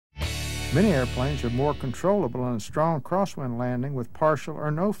Many airplanes are more controllable in a strong crosswind landing with partial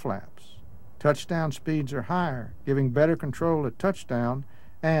or no flaps. Touchdown speeds are higher, giving better control at touchdown,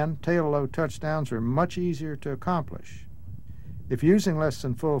 and tail-low touchdowns are much easier to accomplish. If using less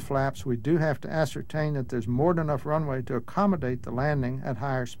than full flaps, we do have to ascertain that there's more than enough runway to accommodate the landing at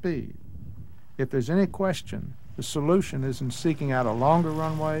higher speed. If there's any question, the solution is in seeking out a longer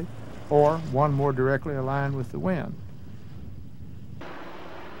runway or one more directly aligned with the wind.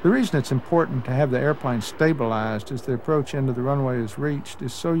 The reason it's important to have the airplane stabilized as the approach end of the runway is reached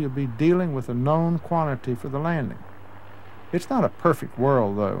is so you'll be dealing with a known quantity for the landing. It's not a perfect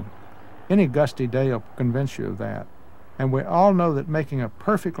world, though. Any gusty day will convince you of that. And we all know that making a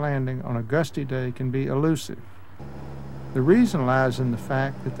perfect landing on a gusty day can be elusive. The reason lies in the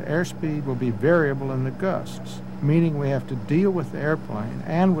fact that the airspeed will be variable in the gusts, meaning we have to deal with the airplane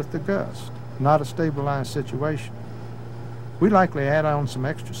and with the gust, not a stabilized situation. We likely add on some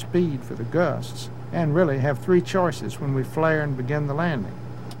extra speed for the gusts and really have three choices when we flare and begin the landing.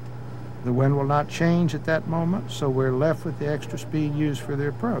 The wind will not change at that moment, so we're left with the extra speed used for the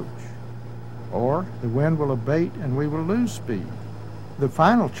approach. Or the wind will abate and we will lose speed. The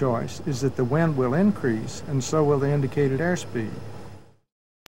final choice is that the wind will increase and so will the indicated airspeed.